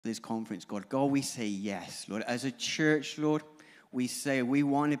this conference, God. God, we say yes, Lord. As a church, Lord, we say we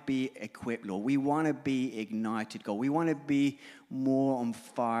want to be equipped, Lord. We want to be ignited, God. We want to be more on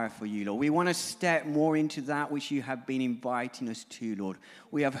fire for you, Lord. We want to step more into that which you have been inviting us to, Lord.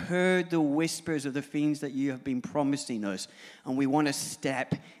 We have heard the whispers of the things that you have been promising us, and we want to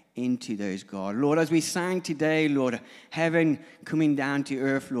step into those, God. Lord, as we sang today, Lord, heaven coming down to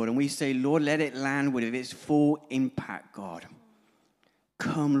earth, Lord, and we say, Lord, let it land with its full impact, God.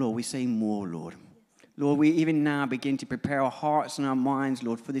 Come, Lord, we say more, Lord. Lord, we even now begin to prepare our hearts and our minds,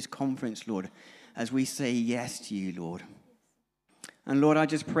 Lord, for this conference, Lord, as we say yes to you, Lord. And Lord, I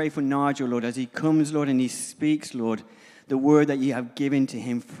just pray for Nigel, Lord, as he comes, Lord, and he speaks, Lord, the word that you have given to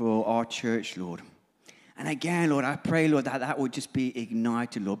him for our church, Lord. And again, Lord, I pray, Lord, that that would just be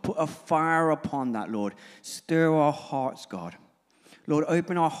ignited, Lord. Put a fire upon that, Lord. Stir our hearts, God. Lord,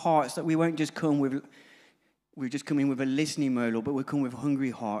 open our hearts that we won't just come with, we're just coming with a listening mode, Lord, but we'll come with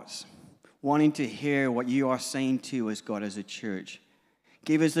hungry hearts, wanting to hear what you are saying to us, God, as a church.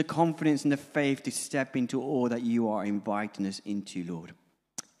 Give us the confidence and the faith to step into all that you are inviting us into, Lord.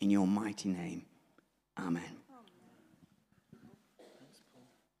 In your mighty name, amen.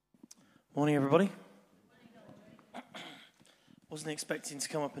 Morning, everybody. Wasn't expecting to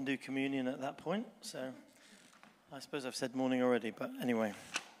come up and do communion at that point, so I suppose I've said morning already, but anyway,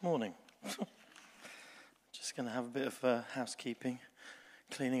 morning. Just going to have a bit of housekeeping,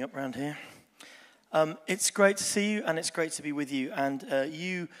 cleaning up around here. It's great to see you, and it's great to be with you. And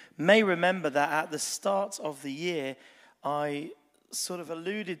you may remember that at the start of the year, I sort of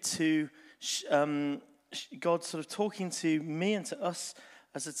alluded to God sort of talking to me and to us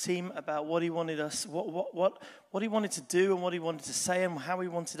as a team about what he wanted us, what he wanted to do and what he wanted to say and how he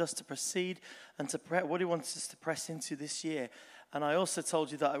wanted us to proceed and what he wanted us to press into this year. And I also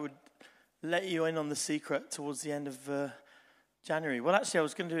told you that I would let you in on the secret towards the end of January. Well, actually, I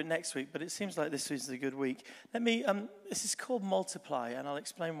was going to do it next week, but it seems like this is a good week. This is called Multiply, and I'll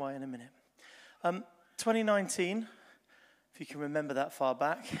explain why in a minute. 2019, if you can remember that far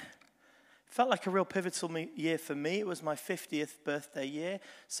back, felt like a real pivotal year for me. It was my 50th birthday year,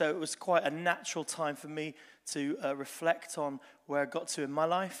 so it was quite a natural time for me to reflect on where I got to in my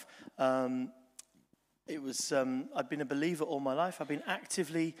life. I've been a believer all my life. I've been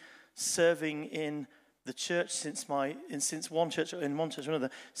actively serving in the church since my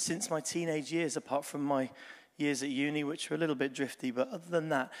teenage years, apart from my years at uni, which were a little bit drifty. But other than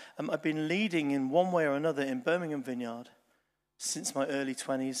that, I've been leading in one way or another in Birmingham Vineyard since my early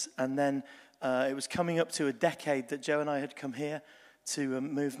 20s, and then it was coming up to a decade that Joe and I had come here to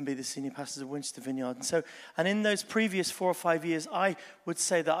move and be the senior pastors of Winchester Vineyard. And in those previous 4 or 5 years, I would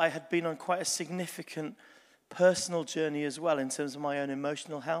say that I had been on quite a significant personal journey as well in terms of my own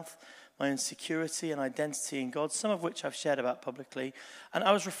emotional health, my own security and identity in God, some of which I've shared about publicly. And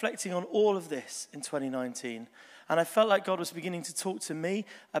I was reflecting on all of this in 2019. And I felt like God was beginning to talk to me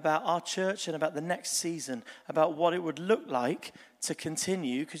about our church and about the next season, about what it would look like to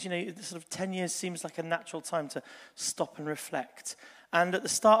continue. Because, sort of 10 years seems like a natural time to stop and reflect. And at the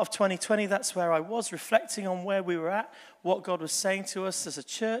start of 2020, that's where I was, reflecting on where we were at, what God was saying to us as a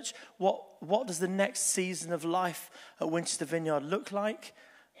church, what does the next season of life at Winchester Vineyard look like?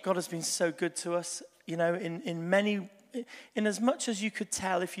 God has been so good to us, in as much as you could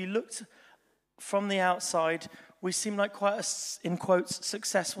tell, if you looked from the outside, we seem like quite a, in quotes,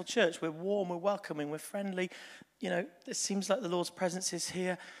 successful church. We're warm, we're welcoming, we're friendly. It seems like the Lord's presence is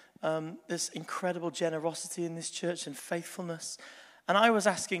here. There's incredible generosity in this church and faithfulness. And I was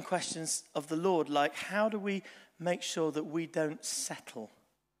asking questions of the Lord, like, how do we make sure that we don't settle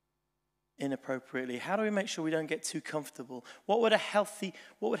inappropriately? How do we make sure we don't get too comfortable? What would healthy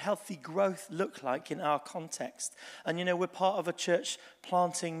growth look like in our context? And we're part of a church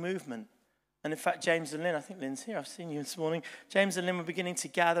planting movement. And in fact, James and Lynn, I think Lynn's here, I've seen you this morning. James and Lynn were beginning to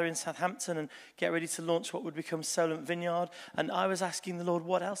gather in Southampton and get ready to launch what would become Solent Vineyard. And I was asking the Lord,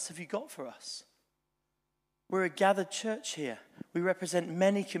 what else have you got for us? We're a gathered church here. We represent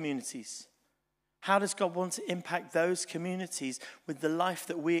many communities. How does God want to impact those communities with the life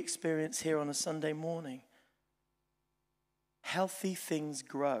that we experience here on a Sunday morning? Healthy things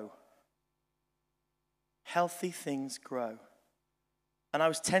grow. Healthy things grow. And I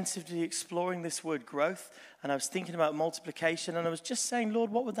was tentatively exploring this word growth, and I was thinking about multiplication, and I was just saying,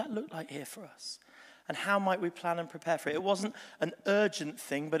 Lord, what would that look like here for us? And how might we plan and prepare for it? It wasn't an urgent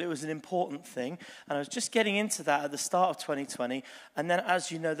thing, but it was an important thing. And I was just getting into that at the start of 2020, and then,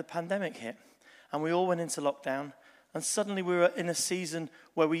 as you know, the pandemic hit. And we all went into lockdown. And suddenly we were in a season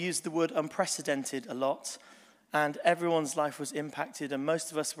where we used the word unprecedented a lot. And everyone's life was impacted. And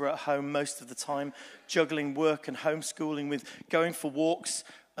most of us were at home most of the time, juggling work and homeschooling with going for walks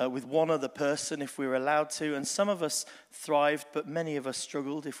with one other person if we were allowed to. And some of us thrived, but many of us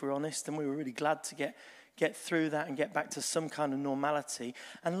struggled, if we're honest. And we were really glad to get through that and get back to some kind of normality.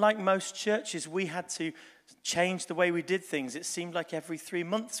 And like most churches, we had to change the way we did things. It seemed like every 3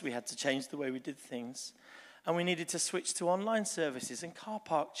 months we had to change the way we did things. And we needed to switch to online services and car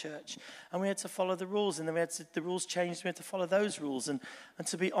park church. And we had to follow the rules. And then the rules changed. We had to follow those rules. And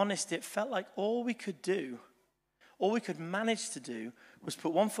to be honest, it felt like all we could manage to do was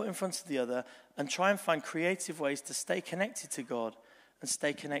put one foot in front of the other and try and find creative ways to stay connected to God and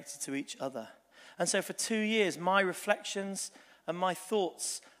stay connected to each other. And so for 2 years, my reflections and my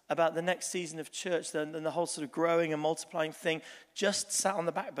thoughts about the next season of church and the whole sort of growing and multiplying thing just sat on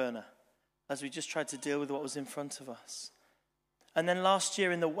the back burner as we just tried to deal with what was in front of us. And then last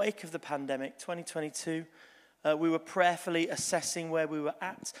year, in the wake of the pandemic, 2022, we were prayerfully assessing where we were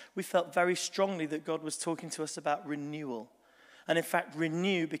at. We felt very strongly that God was talking to us about renewal. And in fact,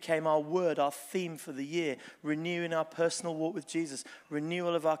 renew became our word, our theme for the year. Renew in our personal walk with Jesus.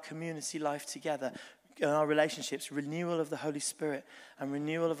 Renewal of our community life together, our relationships. Renewal of the Holy Spirit. And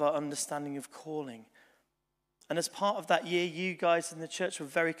renewal of our understanding of calling. And as part of that year, you guys in the church were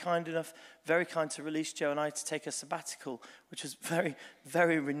very kind to release Joe and I to take a sabbatical, which was very,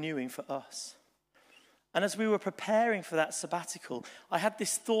 very renewing for us. And as we were preparing for that sabbatical, I had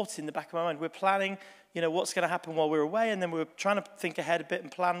this thought in the back of my mind. We're planning, what's going to happen while we're away, and then we were trying to think ahead a bit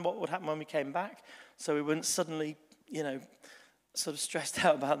and plan what would happen when we came back, so we wouldn't suddenly, sort of stressed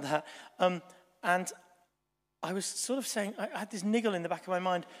out about that. And I was sort of saying, I had this niggle in the back of my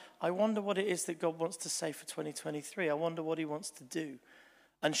mind. I wonder what it is that God wants to say for 2023. I wonder what he wants to do.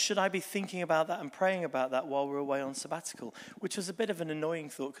 And should I be thinking about that and praying about that while we're away on sabbatical? Which was a bit of an annoying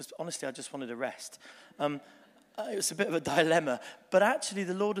thought, because honestly, I just wanted a rest. It was a bit of a dilemma. But actually,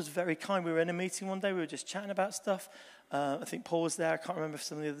 the Lord was very kind. We were in a meeting one day. We were just chatting about stuff. I think Paul was there. I can't remember if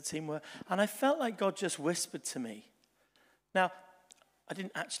some of the other team were. And I felt like God just whispered to me. Now, I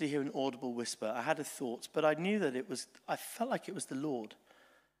didn't actually hear an audible whisper. I had a thought, but I knew that I felt like it was the Lord.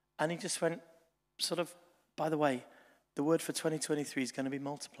 And he just went, sort of, by the way, the word for 2023 is going to be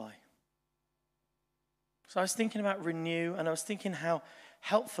multiply. So I was thinking about renew, and I was thinking how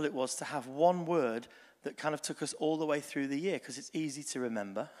helpful it was to have one word that kind of took us all the way through the year, because it's easy to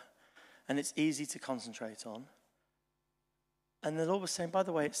remember, and it's easy to concentrate on. And the Lord was saying, by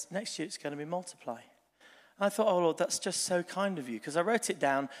the way, next year it's going to be multiply. I thought, oh, Lord, that's just so kind of you, because I wrote it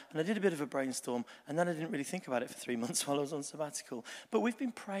down and I did a bit of a brainstorm, and then I didn't really think about it for 3 months while I was on sabbatical. But we've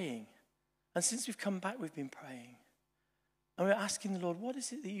been praying, and since we've come back, we've been praying. And we're asking the Lord, what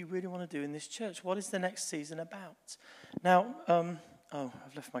is it that you really want to do in this church? What is the next season about? Now,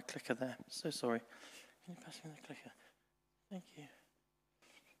 I've left my clicker there. So sorry. Can you pass me the clicker? Thank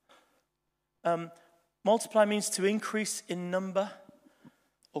you. Multiply means to increase in number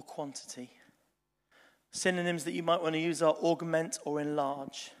or quantity. Synonyms that you might want to use are augment or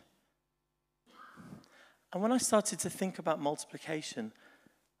enlarge. And when I started to think about multiplication,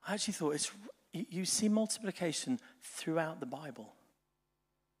 I actually thought you see multiplication throughout the Bible.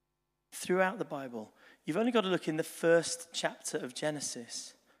 Throughout the Bible. You've only got to look in the first chapter of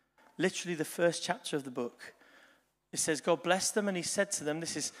Genesis. Literally the first chapter of the book. It says, God blessed them and he said to them,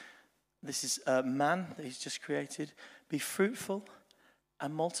 this is man that he's just created, be fruitful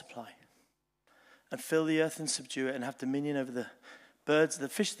and multiply. And fill the earth and subdue it and have dominion over the birds, the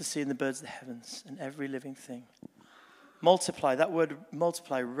fish of the sea and the birds of the heavens and every living thing. Multiply, that word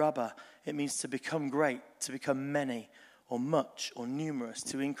multiply, rabba, it means to become great, to become many or much or numerous,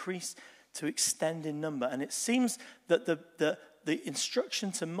 to increase, to extend in number. And it seems that the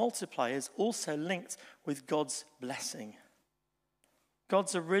instruction to multiply is also linked with God's blessing.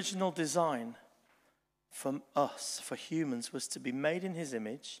 God's original design for us, for humans, was to be made in his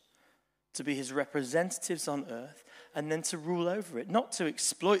image, to be his representatives on earth, and then to rule over it. Not to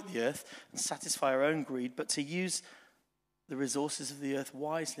exploit the earth and satisfy our own greed, but to use the resources of the earth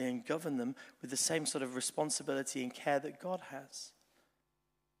wisely and govern them with the same sort of responsibility and care that God has.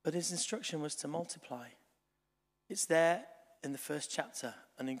 But his instruction was to multiply. It's there in the first chapter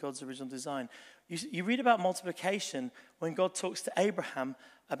and in God's original design. You read about multiplication when God talks to Abraham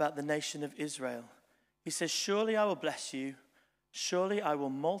about the nation of Israel. He says, surely I will bless you. Surely I will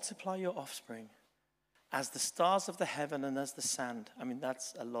multiply your offspring as the stars of the heaven and as the sand. I mean,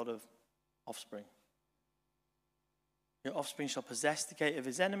 that's a lot of offspring. Your offspring shall possess the gate of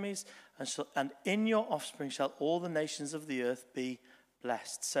his enemies, and in your offspring shall all the nations of the earth be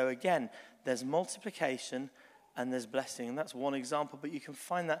blessed. So again, there's multiplication and there's blessing. And that's one example, but you can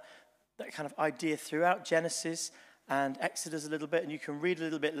find that kind of idea throughout Genesis and Exodus a little bit, and you can read a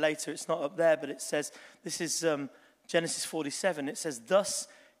little bit later. It's not up there, but it says, this is Genesis 47. It says, thus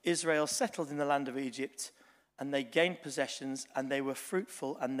Israel settled in the land of Egypt, and they gained possessions, and they were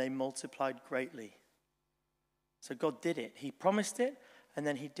fruitful, and they multiplied greatly. So God did it. He promised it, and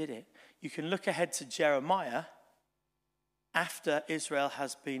then he did it. You can look ahead to Jeremiah after Israel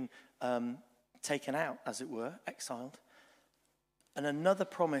has been taken out, as it were, exiled. And another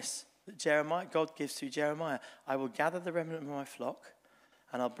promise that God gives to Jeremiah, I will gather the remnant of my flock,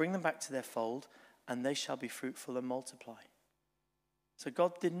 and I'll bring them back to their fold, and they shall be fruitful and multiply. So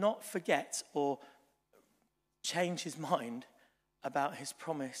God did not forget or change his mind about his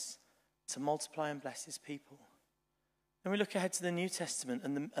promise to multiply and bless his people. Then we look ahead to the New Testament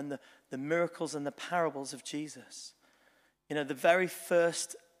and the miracles and the parables of Jesus. You know, the very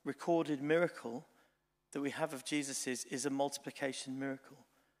first recorded miracle that we have of Jesus is a multiplication miracle.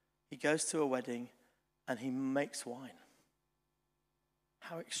 He goes to a wedding and he makes wine.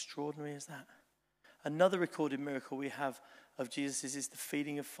 How extraordinary is that? Another recorded miracle we have of Jesus is the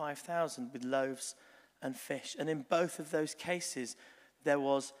feeding of 5,000 with loaves and fish. And in both of those cases, there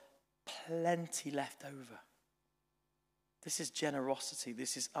was plenty left over. This is generosity.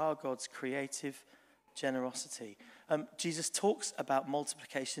 This is our God's creative generosity. Jesus talks about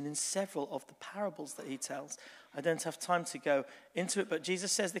multiplication in several of the parables that he tells. I don't have time to go into it, but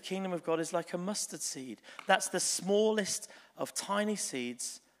Jesus says the kingdom of God is like a mustard seed. That's the smallest of tiny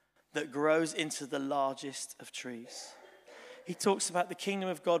seeds that grows into the largest of trees. He talks about the kingdom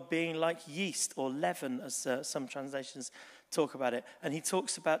of God being like yeast or leaven, as some translations talk about it. And he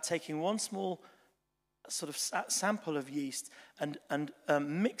talks about taking one small sort of sample of yeast and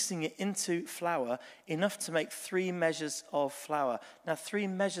mixing it into flour, enough to make 3 measures of flour. Now, 3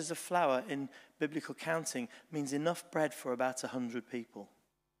 measures of flour in biblical counting means enough bread for about 100 people.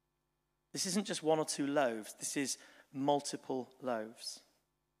 This isn't just 1 or 2 loaves. This is multiple loaves.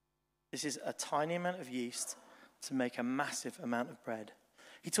 This is a tiny amount of yeast to make a massive amount of bread.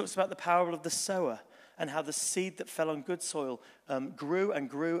 He talks about the parable of the sower and how the seed that fell on good soil grew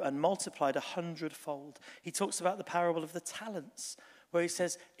and multiplied 100-fold. He talks about the parable of the talents, where he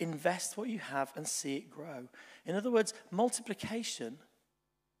says, invest what you have and see it grow. In other words, multiplication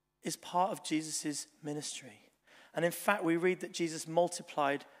is part of Jesus' ministry. And in fact, we read that Jesus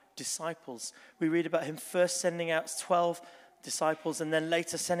multiplied disciples. We read about him first sending out 12 disciples and then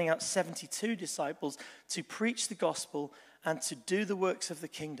later sending out 72 disciples to preach the gospel and to do the works of the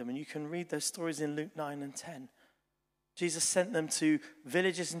kingdom. And you can read those stories in Luke 9 and 10. Jesus sent them to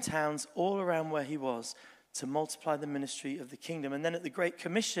villages and towns all around where he was to multiply the ministry of the kingdom. And then at the Great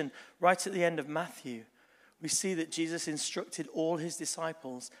Commission, right at the end of Matthew, we see that Jesus instructed all his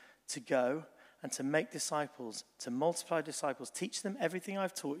disciples to go and to make disciples, to multiply disciples, teach them everything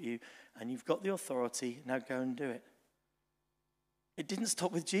I've taught you, and you've got the authority, now go and do it. It didn't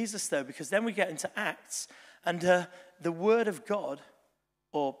stop with Jesus, though, because then we get into Acts, and the word of God,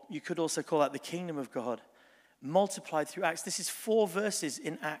 or you could also call that the kingdom of God, multiplied through Acts. This is 4 verses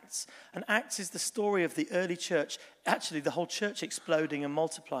in Acts. And Acts is the story of the early church, actually the whole church exploding and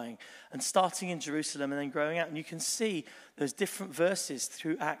multiplying and starting in Jerusalem and then growing out. And you can see those different verses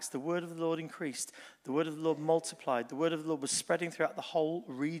through Acts. The word of the Lord increased. The word of the Lord multiplied. The word of the Lord was spreading throughout the whole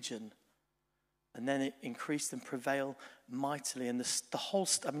region. And then it increased and prevailed mightily. And the whole,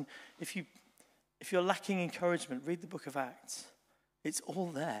 if you're lacking encouragement, read the book of Acts. It's all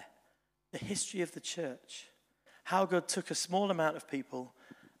there. The history of the church. How God took a small amount of people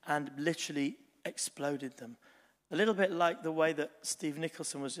and literally exploded them. A little bit like the way that Steve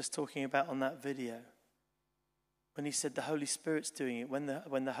Nicholson was just talking about on that video. When he said the Holy Spirit's doing it. When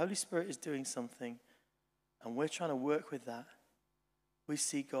the Holy Spirit is doing something and we're trying to work with that, we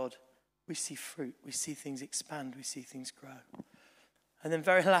see God, we see fruit, we see things expand, we see things grow. And then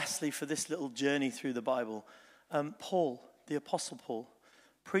very lastly, for this little journey through the Bible, Paul, the Apostle Paul,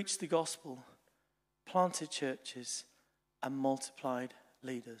 preached the gospel, planted churches, and multiplied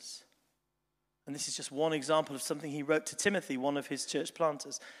leaders. And this is just one example of something he wrote to Timothy, one of his church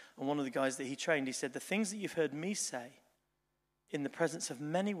planters, and one of the guys that he trained. He said, the things that you've heard me say in the presence of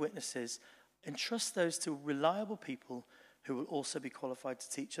many witnesses, entrust those to reliable people who will also be qualified to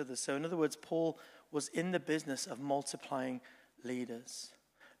teach others. So in other words, Paul was in the business of multiplying leaders.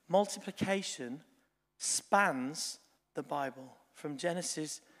 Multiplication spans the Bible from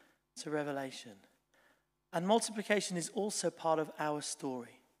Genesis to Revelation. And multiplication is also part of our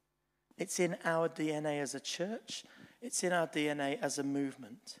story. It's in our DNA as a church. It's in our DNA as a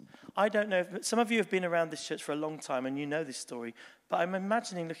movement. I don't know if some of you have been around this church for a long time and you know this story, but I'm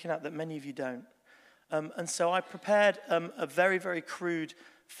imagining looking at that many of you don't. And so I prepared a very, very crude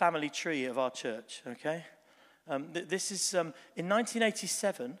family tree of our church, okay? This is, in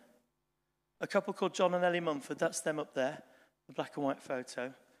 1987, a couple called John and Ellie Mumford, that's them up there, the black and white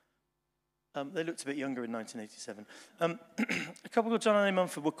photo. They looked a bit younger in 1987. A couple called John and Ellie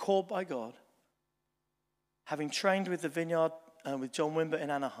Mumford were called by God, having trained with the Vineyard with John Wimber in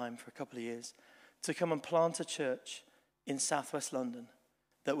Anaheim for a couple of years, to come and plant a church in southwest London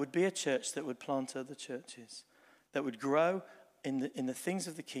that would be a church that would plant other churches, that would grow in the things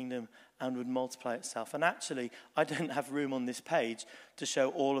of the kingdom and would multiply itself. And actually, I don't have room on this page to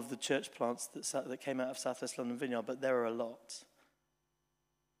show all of the church plants that came out of southwest London Vineyard, but there are a lot.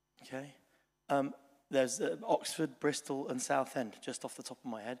 Okay? There's Oxford, Bristol, and Southend, just off the top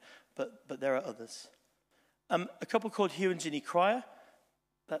of my head, but there are others. A couple called Hugh and Ginny Cryer.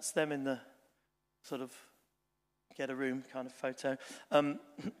 That's them in the sort of get a room kind of photo.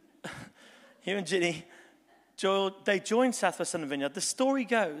 Hugh and Ginny, they joined Southwest London Vineyard. The story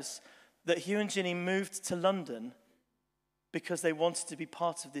goes that Hugh and Ginny moved to London because they wanted to be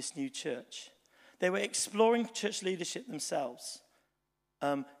part of this new church. They were exploring church leadership themselves.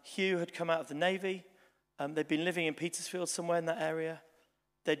 Hugh had come out of the Navy. They'd been living in Petersfield, somewhere in that area.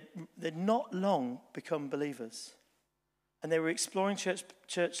 They'd not long become believers. And they were exploring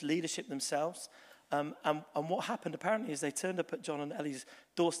church leadership themselves. And what happened apparently is they turned up at John and Ellie's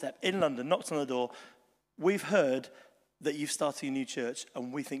doorstep in London, knocked on the door. We've heard that you've started a new church,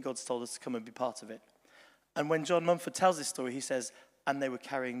 and we think God's told us to come and be part of it. And when John Mumford tells this story, he says, and they were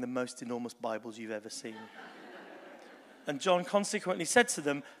carrying the most enormous Bibles you've ever seen. And John consequently said to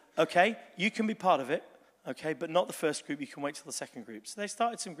them, okay, you can be part of it, okay, but not the first group. You can wait till the second group. So they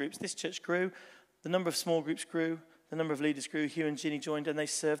started some groups. This church grew. The number of small groups grew. The number of leaders grew. Hugh and Ginny joined, and they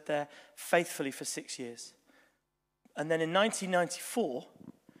served there faithfully for 6 years. And then in 1994,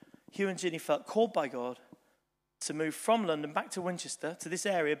 Hugh and Ginny felt called by God to move from London back to Winchester, to this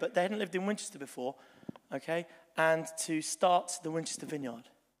area, but they hadn't lived in Winchester before, okay, and to start the Winchester Vineyard,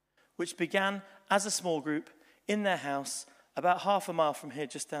 which began as a small group in their house about half a mile from here,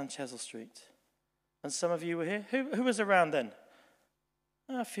 just down Chesil Street. And some of you were here. Who was around then?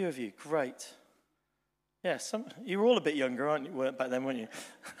 A few of you. Great. Yeah, you were all a bit younger, aren't you? Weren't back then, weren't you?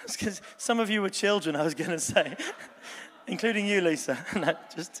 Because some of you were children, I was going to say. Including you, Lisa. No,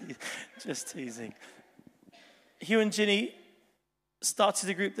 just teasing. Hugh and Ginny started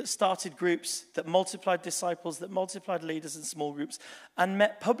a group that started groups, that multiplied disciples, that multiplied leaders in small groups, and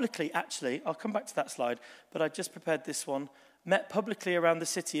met publicly, actually. I'll come back to that slide, but I just prepared this one. Met publicly around the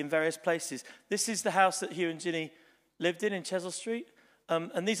city in various places. This is the house that Hugh and Ginny lived in Chesil Street.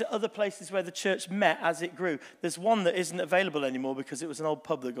 And these are other places where the church met as it grew. There's one that isn't available anymore because it was an old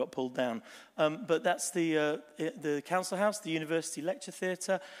pub that got pulled down. But that's the council house, the university lecture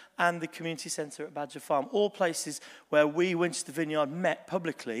theatre, and the community centre at Badger Farm. All places where we, Winchester Vineyard, met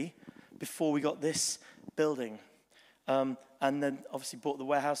publicly before we got this building. And then obviously bought the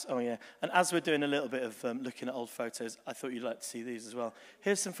warehouse. Oh, yeah. And as we're doing a little bit of looking at old photos, I thought you'd like to see these as well.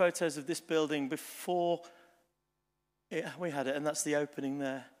 Here's some photos of this building before... Yeah, we had it, and that's the opening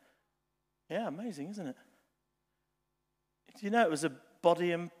there. Yeah, amazing, isn't it? Do you know it was a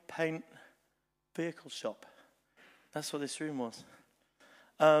body and paint vehicle shop? That's what this room was.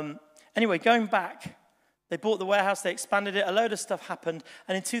 Anyway, going back, they bought the warehouse, they expanded it, a load of stuff happened,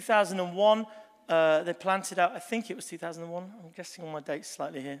 and in 2001, they planted out, I think it was 2001, I'm guessing on my dates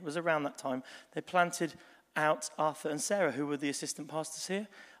slightly here, it was around that time, they planted out Arthur and Sarah, who were the assistant pastors here.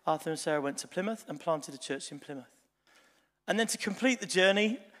 Arthur and Sarah went to Plymouth and planted a church in Plymouth. And then to complete the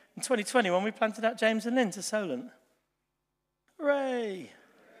journey, in 2021, we planted out James and Lynn to Solent. Hooray!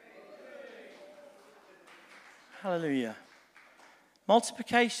 Hallelujah.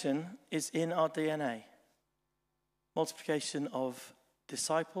 Multiplication is in our DNA. Multiplication of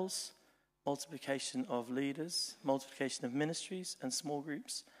disciples, multiplication of leaders, multiplication of ministries and small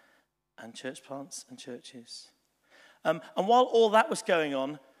groups, and church plants and churches. And while all that was going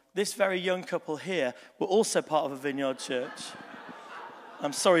on, this very young couple here were also part of a Vineyard church.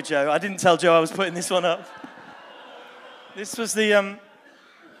 I'm sorry, Joe. I didn't tell Joe I was putting this one up. This was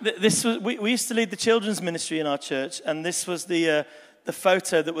we used to lead the children's ministry in our church, and this was the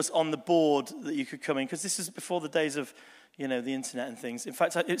photo that was on the board that you could come in, because this is before the days of, the internet and things. In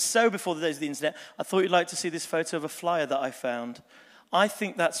fact, it's so before the days of the internet, I thought you'd like to see this photo of a flyer that I found. I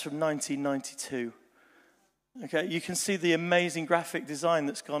think that's from 1992. Okay, you can see the amazing graphic design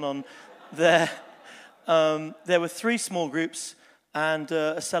that's gone on there. There were 3 small groups and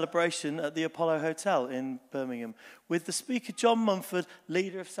a celebration at the Apollo Hotel in Birmingham with the speaker, John Mumford,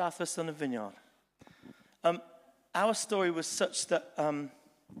 leader of Southwest London Vineyard. Our story was such that... hang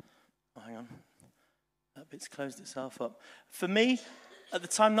on. That bit's closed itself up. For me, at the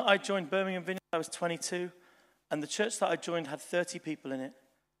time that I joined Birmingham Vineyard, I was 22, and the church that I joined had 30 people in it,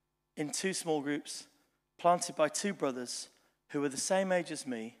 in 2 small groups, planted by 2 brothers who were the same age as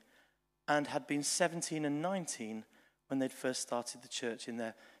me, and had been 17 and 19 when they'd first started the church in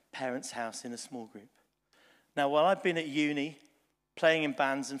their parents' house in a small group. Now, while I'd been at uni, playing in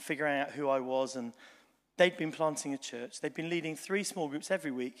bands and figuring out who I was, and they'd been planting a church, they'd been leading 3 small groups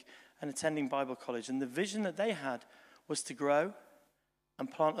every week and attending Bible college. And the vision that they had was to grow and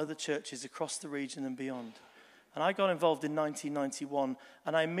plant other churches across the region and beyond. And I got involved in 1991,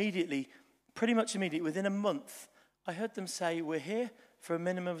 and I pretty much immediately, within a month, I heard them say, we're here for a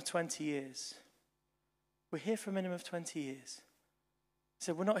minimum of 20 years. We're here for a minimum of 20 years.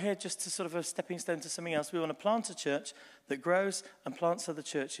 So we're not here just to sort of a stepping stone to something else. We want to plant a church that grows and plants other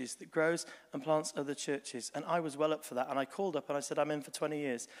churches, that grows and plants other churches. And I was well up for that. And I called up and I said, I'm in for 20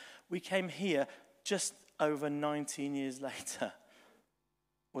 years. We came here just over 19 years later,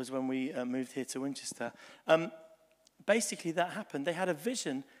 was when we moved here to Winchester. Basically, that happened. They had a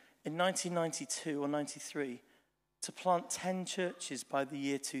vision in 1992 or 93 to plant 10 churches by the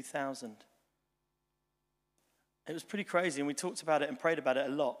year 2000. It was pretty crazy, and we talked about it and prayed about it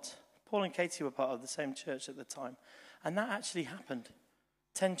a lot. Paul and Katie were part of the same church at the time, and that actually happened.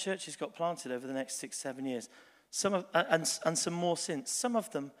 10 churches got planted over the next 6-7 years, and some more since. Some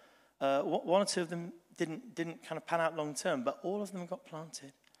of them, 1 or 2 of them didn't kind of pan out long term, but all of them got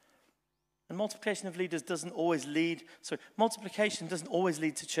planted. And multiplication doesn't always lead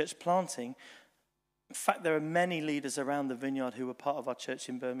to church planting. In fact, there are many leaders around the Vineyard who were part of our church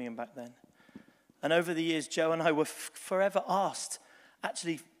in Birmingham back then. And over the years, Joe and I were forever asked,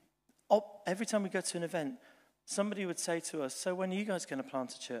 actually, every time we go to an event, somebody would say to us, so when are you guys going to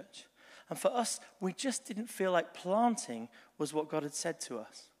plant a church? And for us, we just didn't feel like planting was what God had said to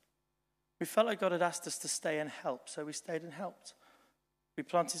us. We felt like God had asked us to stay and help, so we stayed and helped.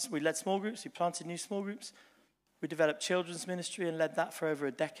 We led small groups, we planted new small groups. We developed children's ministry and led that for over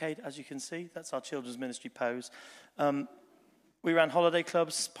a decade, as you can see. That's our children's ministry pose. We ran holiday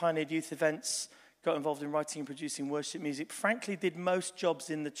clubs, pioneered youth events, got involved in writing and producing worship music, frankly did most jobs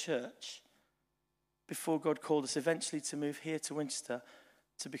in the church before God called us eventually to move here to Winchester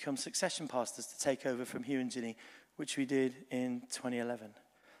to become succession pastors, to take over from Hugh and Ginny, which we did in 2011.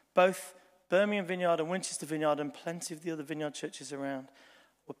 Both Birmingham Vineyard and Winchester Vineyard and plenty of the other vineyard churches around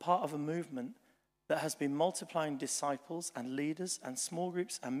were part of a movement that has been multiplying disciples and leaders and small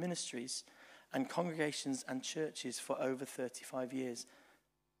groups and ministries and congregations and churches for over 35 years.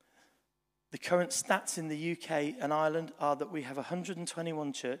 The current stats in the UK and Ireland are that we have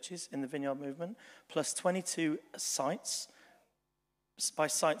 121 churches in the Vineyard movement, plus 22 sites. By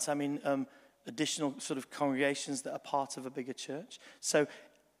sites, I mean additional sort of congregations that are part of a bigger church. So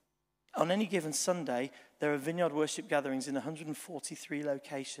on any given Sunday, there are Vineyard worship gatherings in 143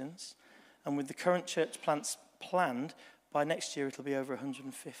 locations. And with the current church plants planned, by next year it'll be over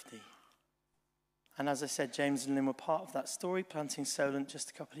 150. And as I said, James and Lynn were part of that story, planting Solent just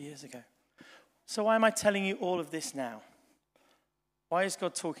a couple of years ago. So why am I telling you all of this now? Why is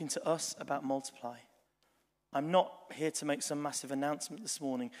God talking to us about multiply? I'm not here to make some massive announcement this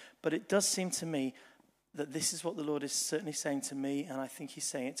morning, but it does seem to me that this is what the Lord is certainly saying to me, and I think He's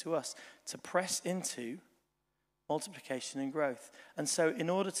saying it to us, to press into multiplication and growth. And so in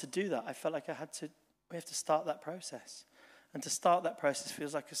order to do that, I felt like we have to start that process. And to start that process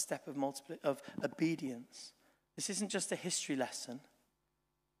feels like a step of obedience. This isn't just a history lesson.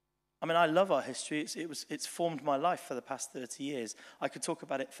 I mean, I love our history. It's formed my life for the past 30 years. I could talk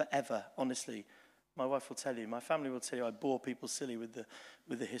about it forever, honestly. My wife will tell you, my family will tell you, I bore people silly with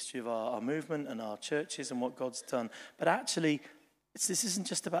the history of our movement and our churches and what God's done. But actually, this isn't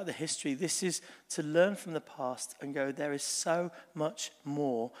just about the history. This is to learn from the past and go, there is so much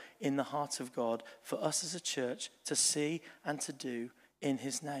more in the heart of God for us as a church to see and to do in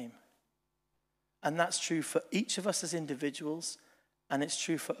His name. And that's true for each of us as individuals, and it's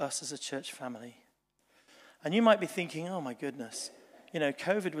true for us as a church family. And you might be thinking, oh my goodness,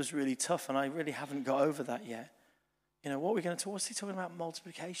 COVID was really tough and I really haven't got over that yet. What's he talking about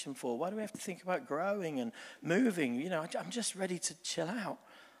multiplication for? Why do we have to think about growing and moving? I'm just ready to chill out.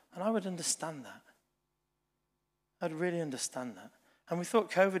 And I would understand that. I'd really understand that. And we thought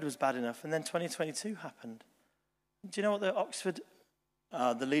COVID was bad enough, and then 2022 happened. Do you know what the Oxford,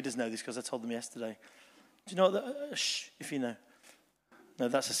 the leaders know this because I told them yesterday. Do you know what if you know. No,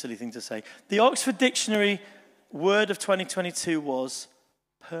 that's a silly thing to say. The Oxford Dictionary word of 2022 was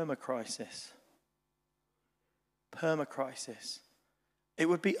permacrisis. Permacrisis. It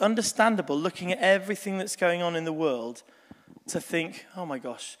would be understandable, looking at everything that's going on in the world, to think, oh my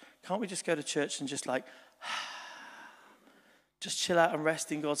gosh, can't we just go to church and just chill out and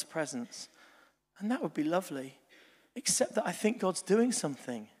rest in God's presence? And that would be lovely. Except that I think God's doing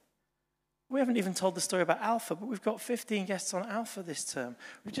something. We haven't even told the story about Alpha, but we've got 15 guests on Alpha this term.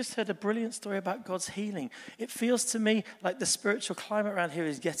 We've just heard a brilliant story about God's healing. It feels to me like the spiritual climate around here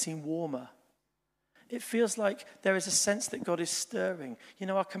is getting warmer. It feels like there is a sense that God is stirring. You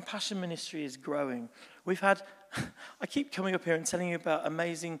know, our compassion ministry is growing. We've had, I keep coming up here and telling you about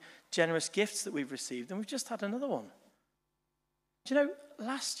amazing, generous gifts that we've received, and we've just had another one. Do you know,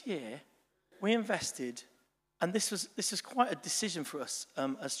 last year we invested, and this was quite a decision for us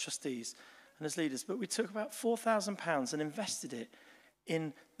as trustees and as leaders, but we took about £4,000 and invested it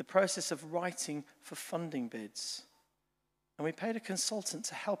in the process of writing for funding bids. And we paid a consultant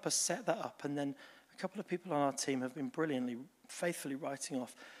to help us set that up, and then a couple of people on our team have been brilliantly, faithfully writing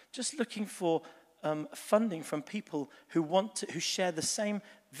off, just looking for funding from people who share the same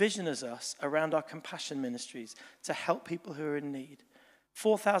vision as us around our compassion ministries to help people who are in need.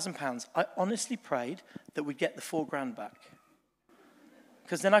 £4,000. I honestly prayed that we'd get the £4,000 back,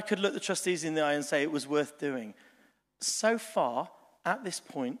 because then I could look the trustees in the eye and say it was worth doing. So far, at this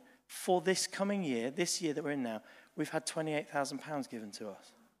point, for this coming year, this year that we're in now, we've had £28,000 given to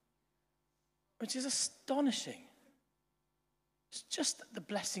us, which is astonishing. It's just the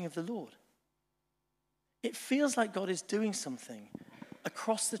blessing of the Lord. It feels like God is doing something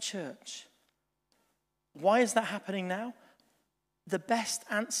across the church. Why is that happening now? The best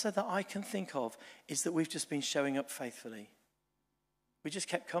answer that I can think of is that we've just been showing up faithfully. We just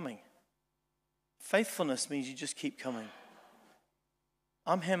kept coming. Faithfulness means you just keep coming.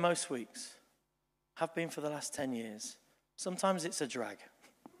 I'm here most weeks. Have been for the last 10 years. Sometimes it's a drag.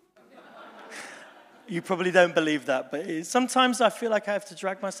 You probably don't believe that, but sometimes I feel like I have to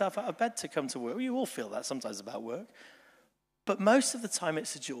drag myself out of bed to come to work. You all feel that sometimes about work. But most of the time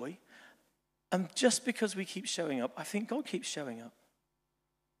it's a joy. And just because we keep showing up, I think God keeps showing up.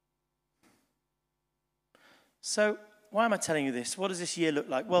 So why am I telling you this? What does this year look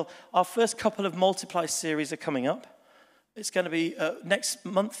like? Well, our first couple of Multiply series are coming up. It's going to be next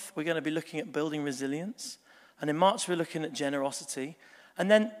month, we're going to be looking at building resilience. And in March, we're looking at generosity. And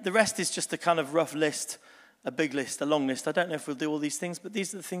then the rest is just a kind of rough list, a big list, a long list. I don't know if we'll do all these things, but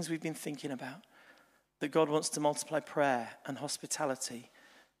these are the things we've been thinking about. That God wants to multiply prayer and hospitality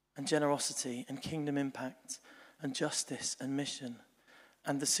and generosity and kingdom impact and justice and mission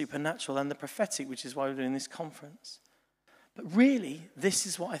and the supernatural and the prophetic, which is why we're doing this conference. But really, this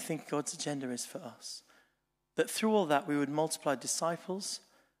is what I think God's agenda is for us. That through all that, we would multiply disciples,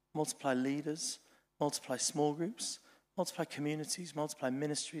 multiply leaders, multiply small groups, multiply communities, multiply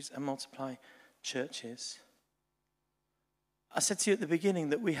ministries, and multiply churches. I said to you at the beginning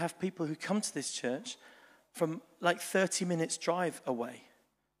that we have people who come to this church from like 30 minutes drive away,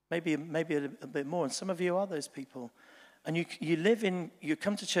 maybe a bit more. And some of you are those people. And you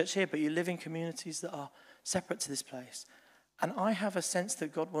come to church here, but you live in communities that are separate to this place. And I have a sense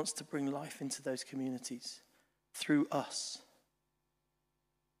that God wants to bring life into those communities through us.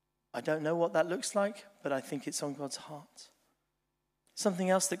 I don't know what that looks like, but I think it's on God's heart. Something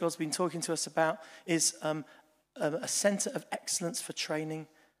else that God's been talking to us about is a centre of excellence for training.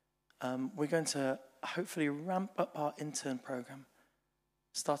 We're going to hopefully ramp up our intern program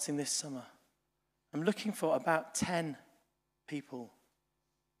starting this summer. I'm looking for about 10 people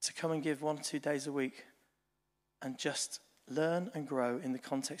to come and give 1 or 2 days a week and just learn and grow in the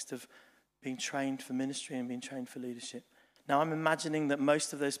context of being trained for ministry and being trained for leadership. Now, I'm imagining that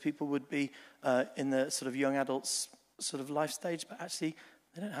most of those people would be in the sort of young adults sort of life stage, but actually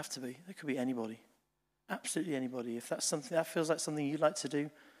they don't have to be. They could be anybody, absolutely anybody. If that's something that feels like something you'd like to do,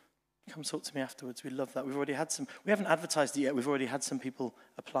 come talk to me afterwards. We love that. We haven't advertised it yet. We've already had some people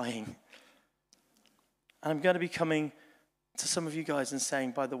applying. And I'm going to be coming to some of you guys and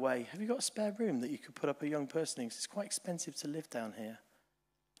saying, by the way, have you got a spare room that you could put up a young person in? Because it's quite expensive to live down here.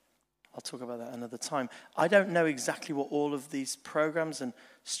 I'll talk about that another time. I don't know exactly what all of these programs and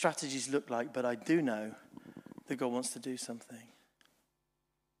strategies look like, but I do know that God wants to do something.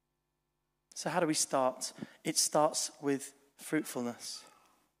 So how do we start? It starts with fruitfulness.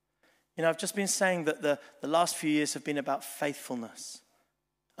 You know, I've just been saying that the last few years have been about faithfulness.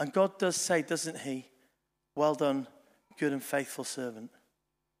 And God does say, doesn't he, well done, good and faithful servant.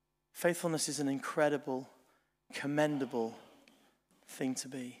 Faithfulness is an incredible, commendable thing to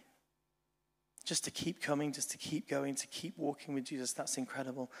be. Just to keep coming, just to keep going, to keep walking with Jesus, that's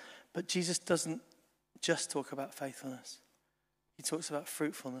incredible. But Jesus doesn't just talk about faithfulness. He talks about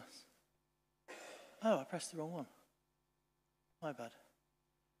fruitfulness. Oh, I pressed the wrong one. My bad.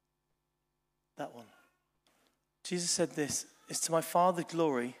 That one. Jesus said this, "It's to my Father's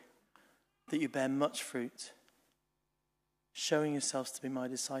glory that you bear much fruit, showing yourselves to be my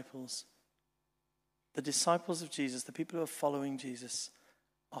disciples." The disciples of Jesus, the people who are following Jesus,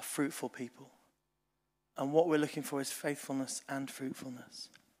 are fruitful people. And what we're looking for is faithfulness and fruitfulness.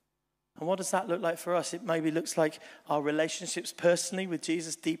 And what does that look like for us? It maybe looks like our relationships personally with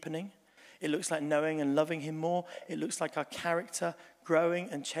Jesus deepening. It looks like knowing and loving him more. It looks like our character growing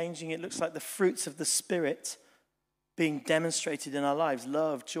and changing. It looks like the fruits of the Spirit being demonstrated in our lives.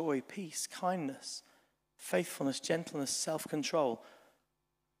 Love, joy, peace, kindness, faithfulness, gentleness, self-control.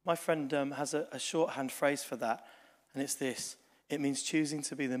 My friend has a shorthand phrase for that, and it's this. It means choosing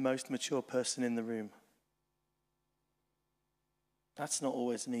to be the most mature person in the room. That's not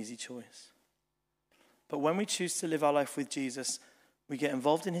always an easy choice. But when we choose to live our life with Jesus, we get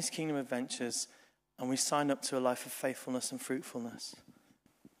involved in his kingdom adventures and we sign up to a life of faithfulness and fruitfulness.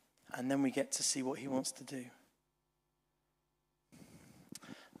 And then we get to see what he wants to do.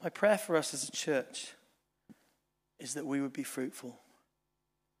 My prayer for us as a church is that we would be fruitful.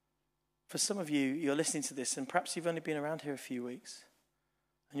 For some of you, you're listening to this and perhaps you've only been around here a few weeks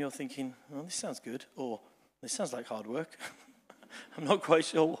and you're thinking, well, this sounds good, or this sounds like hard work. I'm not quite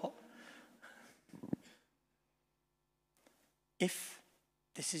sure what. If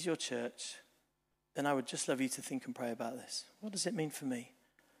this is your church, then I would just love you to think and pray about this. What does it mean for me?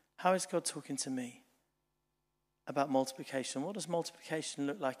 How is God talking to me about multiplication? What does multiplication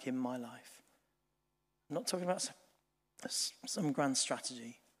look like in my life? I'm not talking about some grand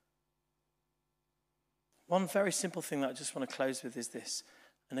strategy. One very simple thing that I just want to close with is this.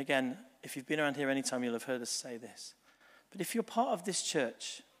 And again, if you've been around here any time, you'll have heard us say this. But if you're part of this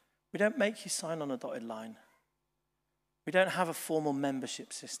church, we don't make you sign on a dotted line. We don't have a formal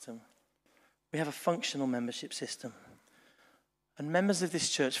membership system. We have a functional membership system. And members of this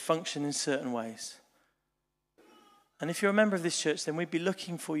church function in certain ways. And if you're a member of this church, then we'd be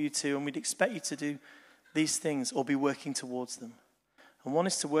looking for you to, and we'd expect you to do these things or be working towards them. And one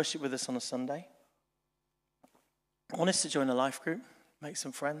is to worship with us on a Sunday. One is to join a life group, make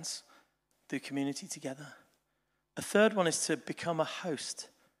some friends, do community together. A third one is to become a host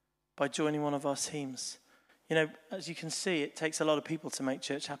by joining one of our teams. You know, as you can see, it takes a lot of people to make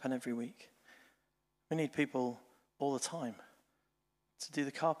church happen every week. We need people all the time to do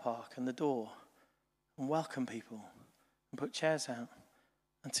the car park and the door and welcome people and put chairs out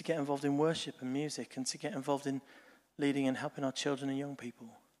and to get involved in worship and music and to get involved in leading and helping our children and young people.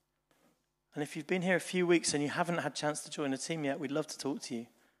 And if you've been here a few weeks and you haven't had a chance to join a team yet, we'd love to talk to you.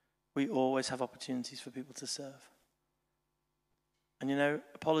 We always have opportunities for people to serve. And you know,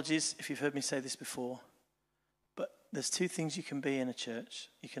 apologies if you've heard me say this before, but there's two things you can be in a church.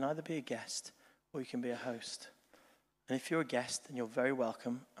 You can either be a guest or you can be a host. And if you're a guest, then you're very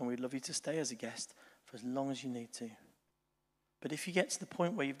welcome, and we'd love you to stay as a guest for as long as you need to. But if you get to the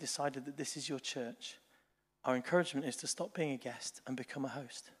point where you've decided that this is your church, our encouragement is to stop being a guest and become a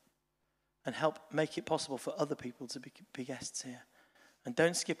host and help make it possible for other people to be guests here. And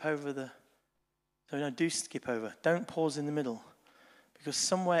don't skip over do skip over. Don't pause in the middle. Because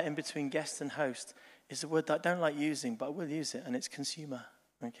somewhere in between guest and host is a word that I don't like using, but I will use it, and it's consumer,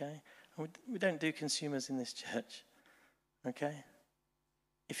 okay? And we don't do consumers in this church, okay?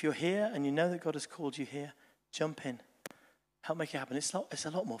 If you're here and you know that God has called you here, jump in. Help make it happen. It's a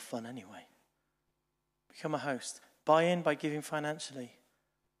lot more fun anyway. Become a host. Buy in by giving financially.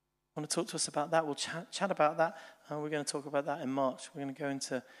 Want to talk to us about that? We'll chat about that. We're going to talk about that in March. We're going to go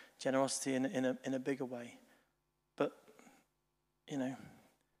into generosity in a bigger way. But you know,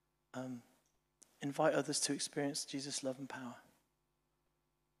 invite others to experience Jesus' love and power.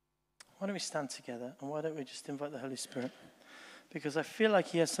 Why don't we stand together and why don't we just invite the Holy Spirit? Because I feel like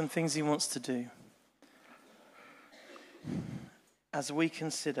he has some things he wants to do as we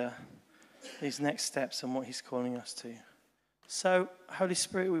consider these next steps and what he's calling us to. So, Holy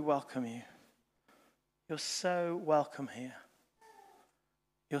Spirit, we welcome you. You're so welcome here.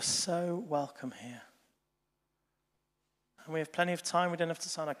 You're so welcome here. And we have plenty of time. We don't have to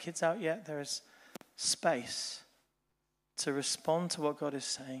sign our kids out yet. There is space to respond to what God is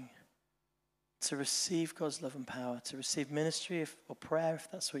saying, to receive God's love and power, to receive ministry or prayer if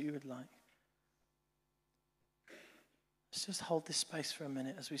that's what you would like. Let's just hold this space for a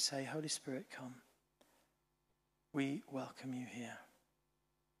minute as we say, Holy Spirit, come. We welcome you here.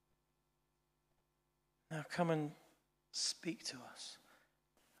 Now come and speak to us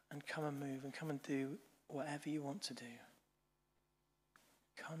and come and move and come and do whatever you want to do.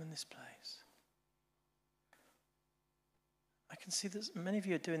 Come in this place. I can see that many of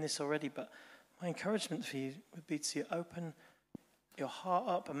you are doing this already, but my encouragement for you would be to open your heart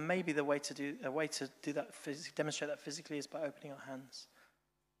up, and maybe the way to do that, demonstrate that physically, is by opening our hands,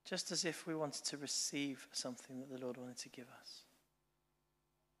 just as if we wanted to receive something that the Lord wanted to give us,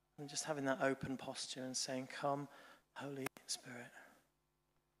 and just having that open posture and saying, "Come, Holy Spirit."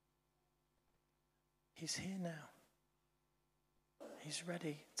 He's here now. He's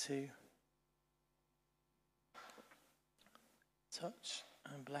ready to touch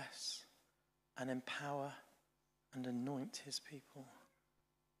and bless and empower and anoint his people.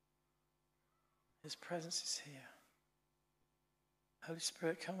 His presence is here. Holy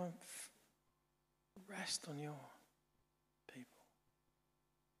Spirit, come and rest on your people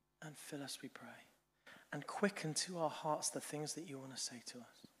and fill us, we pray, and quicken to our hearts the things that you want to say to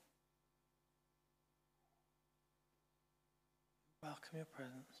us. Welcome your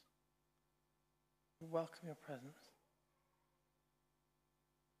presence. Welcome your presence.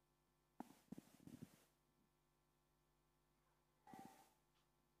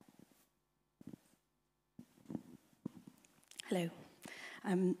 Hello.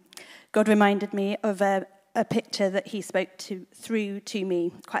 God reminded me of a picture that he spoke through to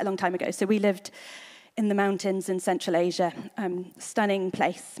me quite a long time ago. So we lived in the mountains in Central Asia, stunning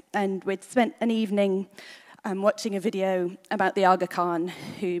place. And we'd spent an evening watching a video about the Aga Khan,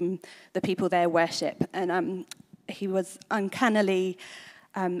 whom the people there worship. And he was uncannily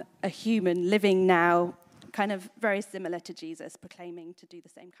a human living now, kind of very similar to Jesus, proclaiming to do the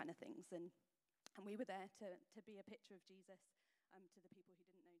same kind of things. And we were there to be a picture of Jesus to the people who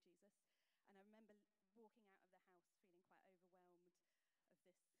didn't know Jesus. And I remember walking out of the house feeling quite overwhelmed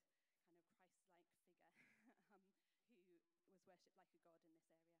of this kind of Christ-like figure who was worshipped like a god in this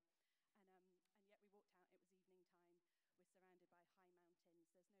area. And yet we walked out, it was evening time, we're surrounded by high mountains, there's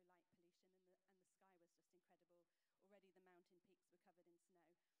no light pollution.